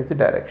here, that is the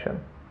direction,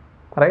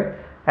 right?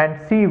 And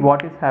see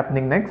what is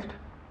happening next.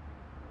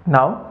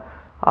 Now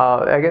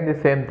again the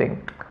same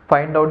thing,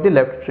 find out the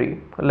left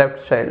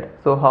child.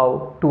 So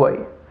how?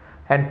 2i.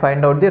 and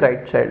find out the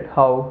right child.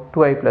 How?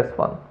 2i plus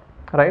 1,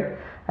 right?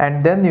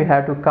 And then you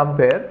have to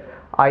compare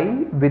I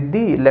with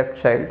the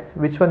left child.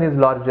 Which one is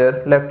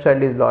larger? Left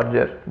child is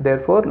larger.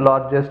 Therefore,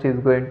 largest is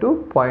going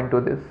to point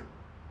to this.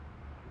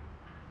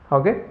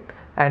 Okay,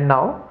 and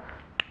now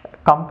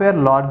compare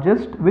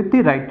largest with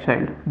the right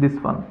child, this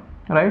one,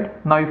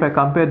 right? Now if I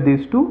compare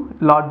these two,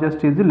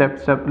 largest is the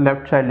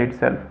left child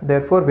itself.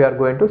 Therefore, we are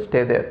going to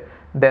stay there.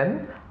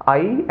 Then I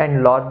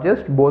and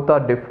largest both are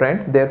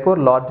different. Therefore,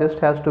 largest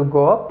has to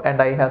go up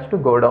and I has to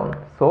go down.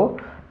 So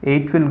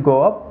 8 will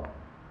go up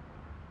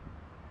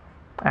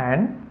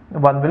and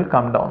 1 will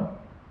come down.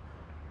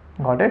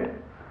 Got it?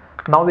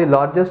 Now the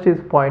largest is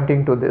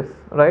pointing to this,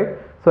 right?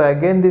 So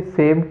again the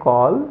same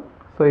call.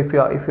 So if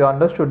you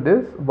understood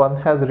this,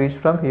 1 has reached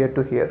from here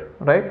to here,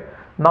 right?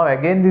 Now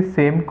again the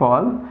same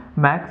call,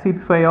 max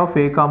heapify of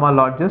a comma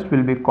largest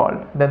will be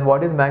called. Then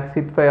what is max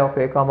heapify of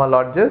a comma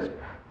largest?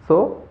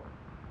 So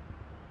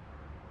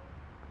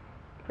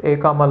a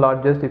comma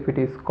largest, if it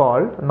is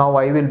called, now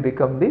I will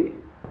become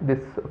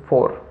this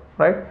 4,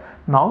 right?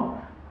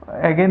 Now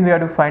again we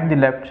have to find the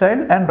left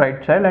child and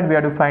right child, and we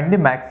have to find the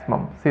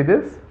maximum. See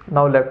this?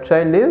 Now left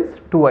child is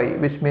 2i,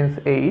 which means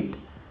 8,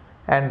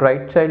 and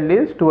right child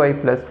is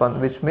 2i plus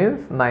 1, which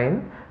means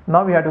 9.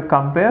 Now we have to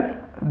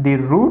compare the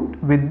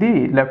root with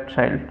the left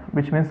child,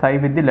 which means I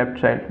with the left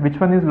child. Which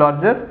one is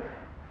larger?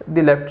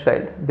 The left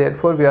child.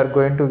 Therefore we are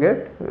going to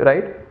get,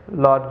 right,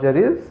 larger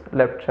is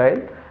left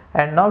child.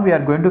 And now we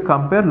are going to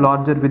compare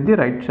larger with the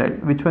right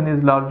child. Which one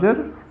is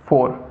larger?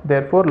 4.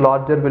 Therefore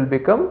larger will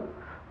become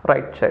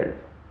right child,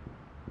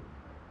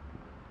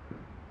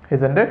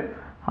 isn't it?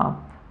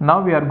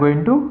 Now we are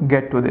going to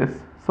get to this.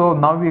 So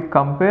now we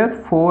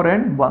compare 4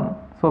 and 1.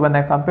 So when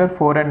I compare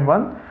 4 and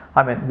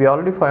 1, we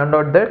already found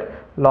out that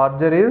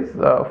larger is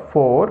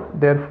 4.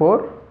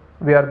 Therefore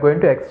we are going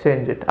to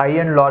exchange it. I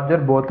and larger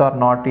both are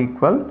not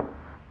equal.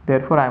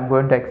 Therefore I am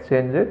going to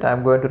exchange it. I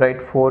am going to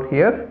write 4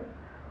 here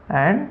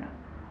and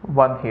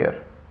 1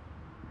 here.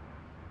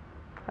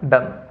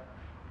 Done.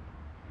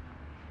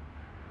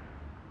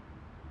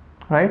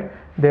 Right?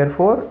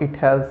 Therefore it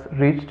has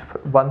reached,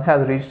 1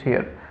 has reached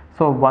here.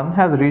 So 1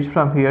 has reached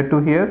from here to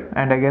here,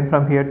 and again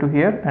from here to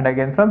here, and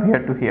again from here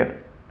to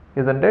here,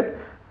 isn't it?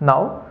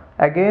 Now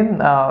again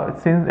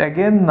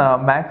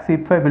max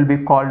heapify will be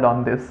called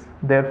on this.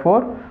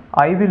 Therefore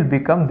I will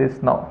become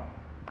this now.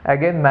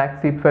 Again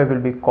max heapify will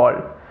be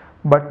called.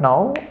 But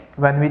now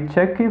when we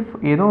check if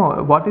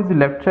what is the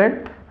left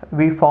child,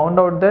 we found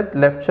out that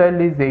left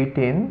child is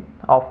 18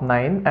 of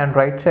 9 and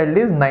right child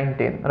is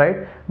 19,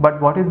 right?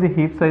 But what is the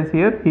heap size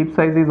here? Heap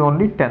size is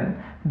only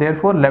 10.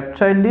 Therefore left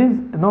child is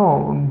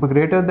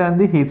greater than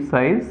the heap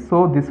size,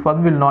 so this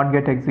one will not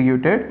get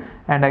executed.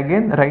 And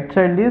again right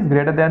child is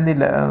greater than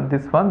the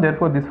this one,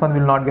 therefore this one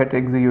will not get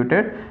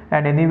executed.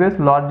 And anyways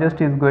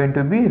largest is going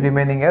to be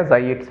remaining as I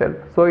itself.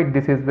 So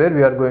this is where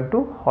we are going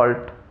to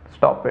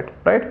stop it,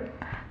 right?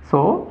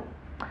 So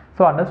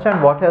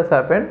understand what has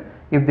happened.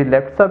 If the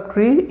left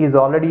subtree is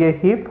already a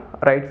heap,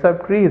 right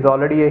subtree is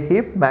already a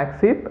heap,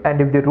 max heap, and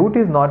if the root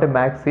is not a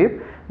max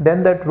heap,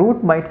 then that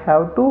root might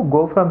have to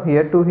go from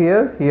here to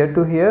here, here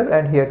to here,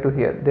 and here to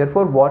here.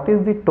 Therefore, what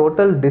is the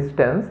total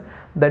distance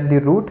that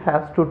the root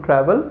has to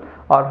travel,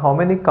 or how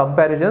many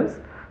comparisons?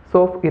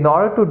 So in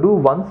order to do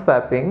one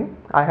swapping,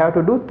 I have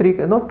to do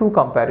two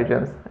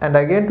comparisons, and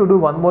again to do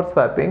one more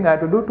swapping, I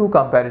have to do 2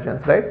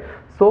 comparisons, right?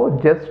 So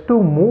just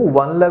to move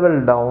one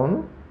level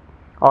down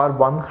or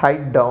one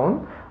height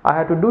down, I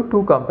have to do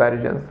 2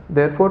 comparisons.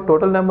 Therefore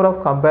total number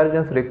of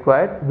comparisons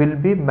required will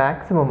be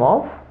maximum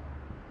of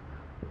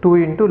 2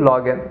 into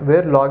log n,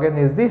 where log n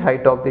is the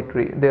height of the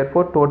tree.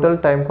 Therefore total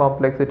time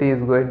complexity is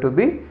going to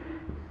be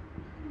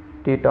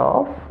theta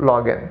of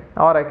log n,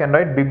 or I can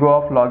write big O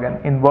of log n.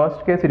 In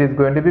worst case it is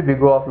going to be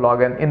big O of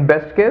log n. In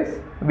best case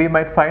we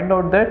might find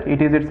out that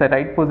it is its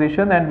right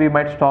position and we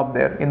might stop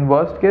there. In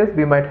worst case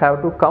we might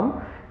have to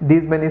come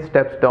these many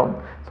steps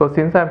down. So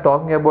since I am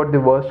talking about the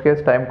worst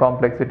case time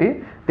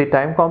complexity, the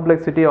time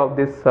complexity of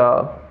this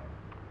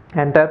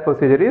entire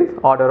procedure is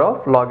order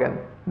of log n.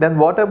 Then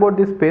what about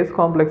the space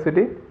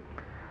complexity?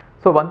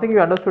 So one thing you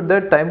understood,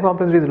 that time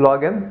complexity is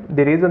log n.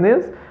 The reason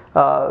is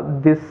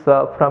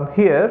from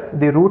here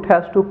the root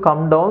has to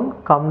come down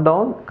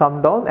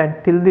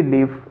until the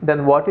leaf.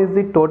 Then what is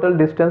the total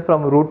distance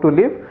from root to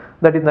leaf?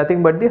 That is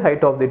nothing but the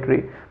height of the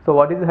tree. So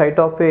what is the height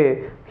of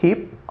a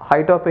heap?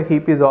 Height of a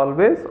heap is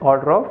always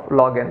order of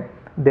log n.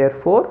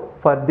 Therefore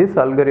for this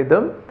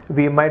algorithm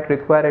we might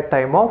require a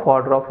time of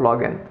order of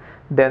log n.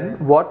 Then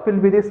what will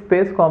be the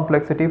space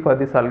complexity for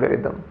this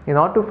algorithm? In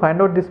order to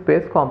find out the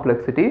space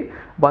complexity,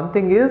 one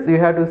thing is you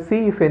have to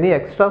see if any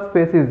extra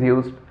space is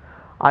used.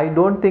 I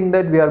don't think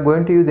that we are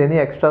going to use any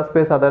extra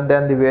space other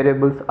than the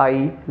variables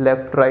I,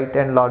 left, right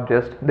and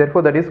largest.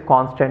 Therefore that is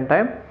constant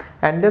time.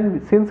 And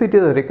then since it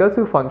is a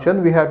recursive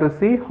function, we have to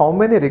see how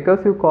many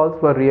recursive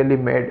calls were really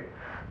made.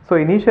 So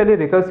initially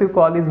recursive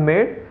call is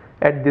made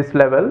at this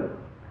level,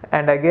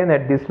 and again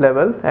at this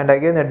level, and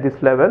again at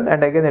this level,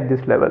 and again at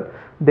this level.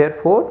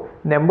 Therefore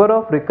number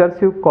of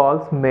recursive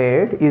calls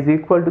made is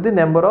equal to the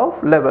number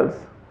of levels.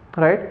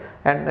 right?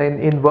 And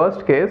in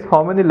worst case,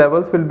 how many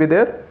levels will be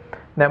there?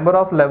 Number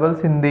of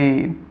levels in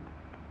the,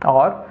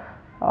 or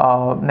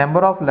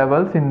number of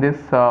levels in this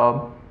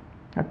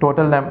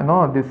total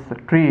no, this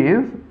tree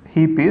is,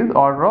 heap is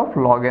order of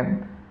log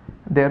n.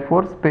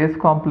 Therefore space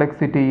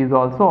complexity is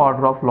also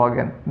order of log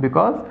n,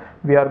 because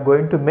we are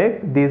going to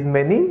make these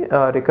many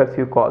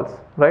recursive calls,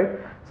 right?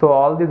 So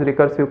all these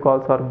recursive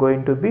calls are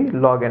going to be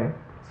log n.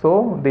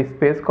 So the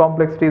space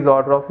complexity is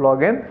order of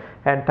log n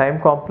and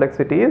time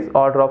complexity is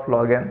order of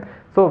log n.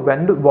 So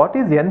what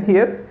is n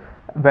here?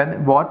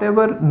 When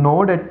whatever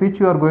node at which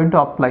you are going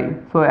to apply.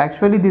 So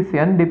actually this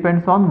n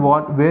depends on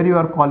where you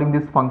are calling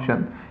this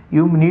function.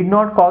 You need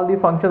not call the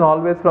function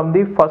always from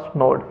the first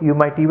node. You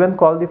might even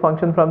call the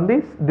function from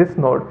this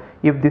node.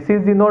 If this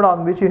is the node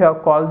on which you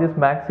have called this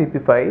max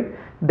heapify,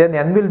 then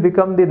n will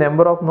become the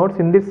number of nodes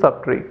in this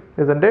subtree,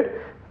 isn't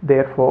it?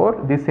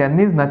 Therefore this n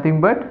is nothing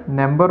but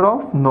number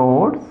of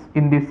nodes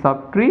in the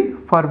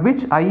subtree for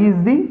which I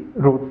is the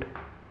root.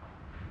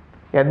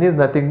 N is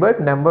nothing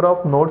but number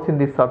of nodes in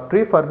the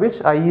subtree for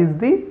which I is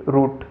the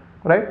root,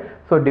 right?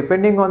 So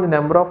depending on the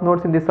number of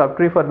nodes in the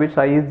subtree for which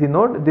I is the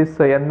node, this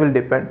n will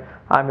depend.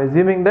 I am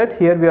assuming that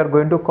here we are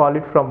going to call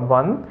it from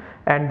 1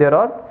 and there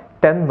are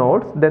 10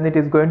 nodes, then it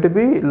is going to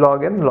be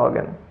log n,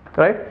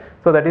 right?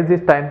 So that is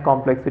this time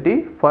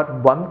complexity for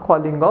one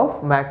calling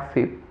of max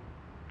heap.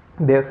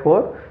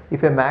 Therefore,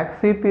 if a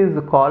max heap is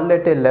called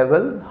at a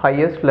level,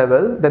 highest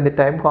level, then the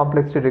time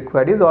complexity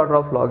required is order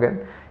of log n.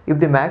 If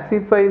the max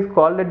heapify is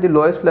called at the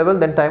lowest level,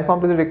 then time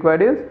complexity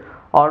required is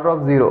order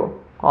of 0,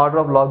 order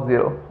of log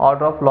 0,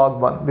 order of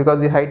log 1,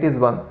 because the height is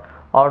 1,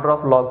 order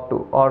of log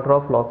 2, order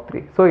of log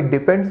 3. So it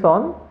depends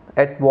on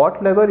at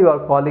what level you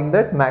are calling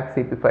that max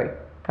heapify,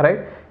 right?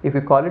 If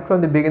you call it from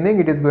the beginning,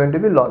 it is going to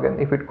be log n.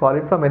 If you call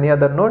it from any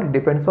other node, it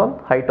depends on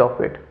height of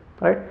it,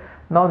 right?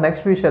 Now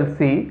next we shall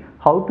see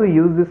how to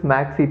use this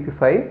max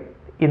heapify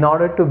in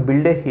order to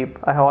build a heap.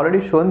 I have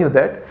already shown you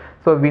that.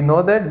 So we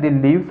know that the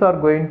leaves are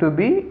going to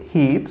be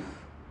heaps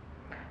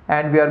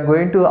and we are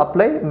going to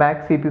apply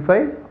max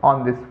heapify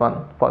on this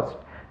one first,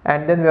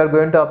 and then we are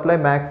going to apply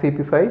max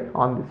heapify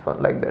on this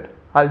one, like that.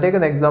 I'll take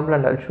an example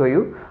and I'll show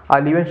you.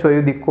 I'll even show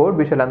you the code.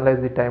 We shall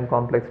analyze the time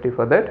complexity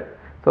for that.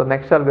 So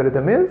next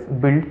algorithm is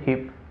build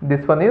heap.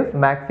 This one is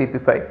max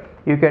heapify.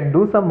 You can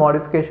do some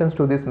modifications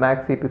to this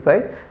max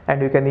heapify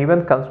and you can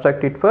even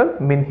construct it for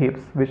min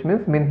heaps, which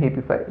means min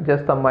heapify,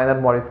 just some minor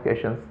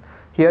modifications.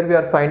 Here we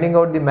are finding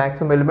out the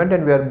maximum element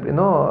and we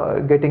are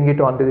getting it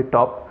onto the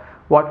top.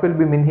 What will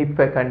be min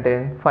heapify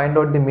contain? Find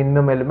out the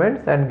minimum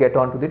elements and get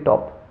onto the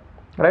top,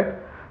 right?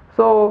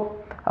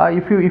 So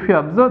if you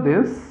observe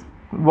this,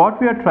 what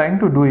we are trying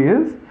to do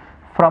is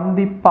from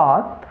the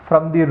path,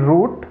 from the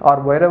root or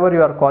wherever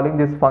you are calling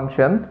this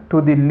function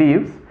to the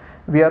leaves,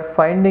 we are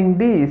finding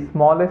the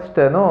smallest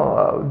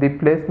the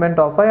placement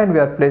of I and we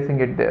are placing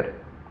it there,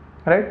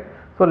 right?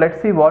 So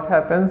let's see what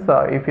happens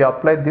if you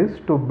apply this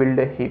to build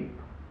a heap.